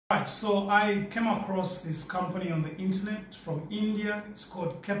Right, so I came across this company on the internet from India. It's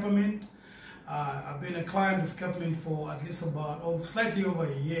called Capermint. I've been a client of Capermint for at least about slightly over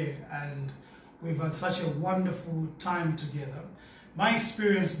a year, and we've had such a wonderful time together. My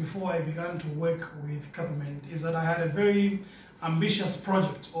experience before I began to work with Capermint is that I had a very ambitious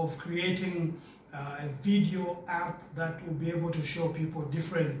project of creating a video app that will be able to show people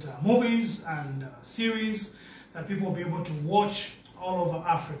different movies and series that people will be able to watch all over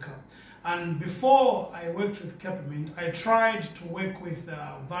Africa. And before I worked with Capermint, I tried to work with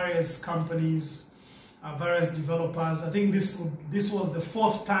various companies, various developers. I think this was the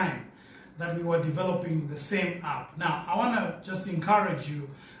fourth time that we were developing the same app. Now, I want to just encourage you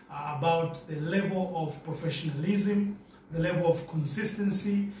about the level of professionalism, the level of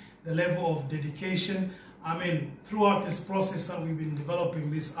consistency, the level of dedication. I mean, throughout this process that we've been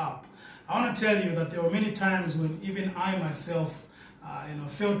developing this app, I want to tell you that there were many times when even I myself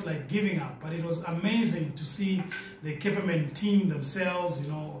felt like giving up, but it was amazing to see the Capermint team themselves,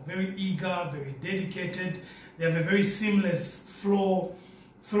 very eager, very dedicated. They have a very seamless flow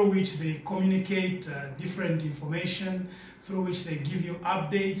through which they communicate different information, through which they give you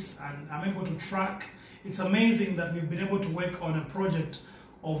updates, and I'm able to track. It's amazing that we've been able to work on a project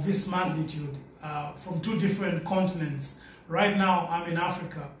of this magnitude from two different continents. Right now, I'm in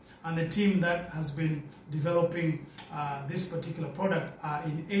Africa, and the team that has been developing this particular product are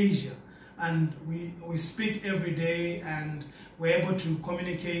in Asia. And we speak every day, and we're able to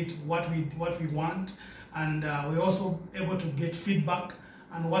communicate what we want, and we're also able to get feedback.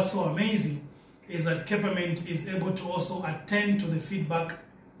 And what's so amazing is that Capermint is able to also attend to the feedback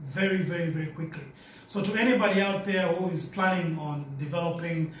very, very, very quickly. So to anybody out there who is planning on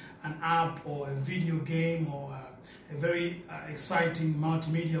developing an app or a video game or a very exciting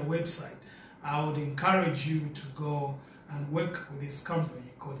multimedia website, I would encourage you to go and work with this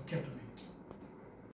company called Capermint.